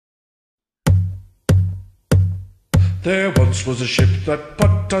There once was a ship that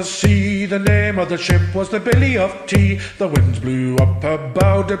put to sea. The name of the ship was the Billy of Tea. The winds blew up her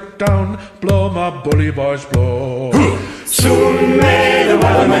bow, dipped down. Blow, my bully boys, blow. Soon may the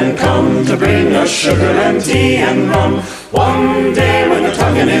Wellerman come to bring us sugar and tea and rum. One day when the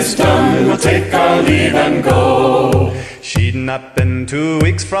tonguing is done, we'll take our leave and go. She'd not been 2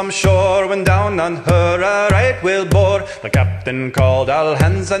 weeks from shore when down on her a right whale bore. The captain called all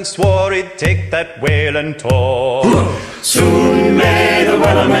hands and swore he'd take that whale in tow. Soon may the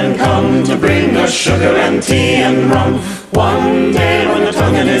Wellerman come to bring us sugar and tea and rum. One day when the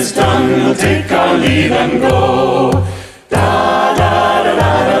tonguing is done, we'll take our leave and go. Da da da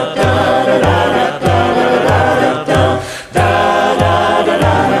da da da da da da da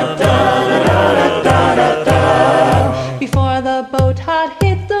da da. Before the boat had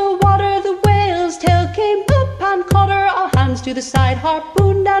hit the water, the whale's tail came up and caught her. All hands to the side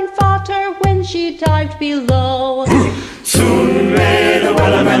harpooned and fought her when she dived below. Soon may the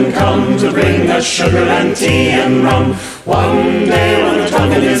Wellerman come to bring us sugar and tea and rum. One day when the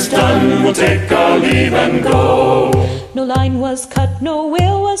tonguing is done, we'll take our leave and go. No line was cut, no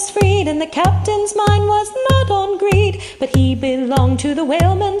whale was freed, and the captain's mind was not on greed, but he belonged to the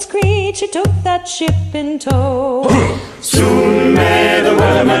whaleman's creed. She took that ship in tow. Soon may the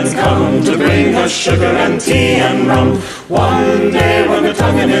Wellerman come to bring us sugar and tea and rum. One day when the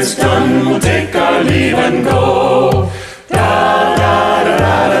tonguing is done, we'll take our leave and go. Da da da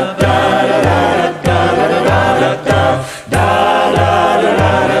da da da da da da da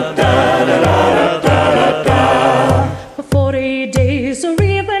da. For 40 days or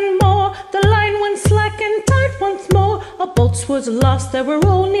even more, the line went slack and tight once more. Our boats was lost, there were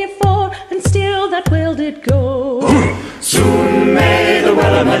only 4, and still that whale did go. Soon may the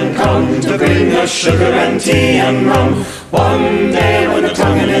Wellerman come to bring us sugar and tea and rum. One day when the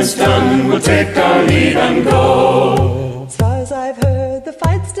tonguing is done, we'll take our leave and go. As far as I've heard, the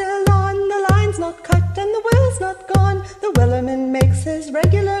fight's still on. The line's not cut and the whale's not gone. The Wellerman makes his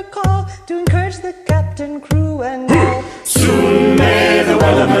regular call to encourage the captain, crew and all. Soon may the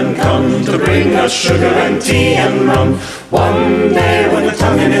Wellerman come to bring us sugar and tea and rum. One day when the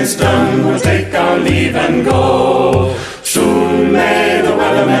tonguing is done, we'll take our leave and go. Soon may the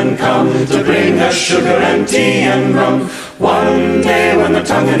Wellerman come to bring us sugar and tea and rum. One day when the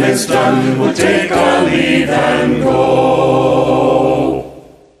tonguing is done, we'll take our leave and go.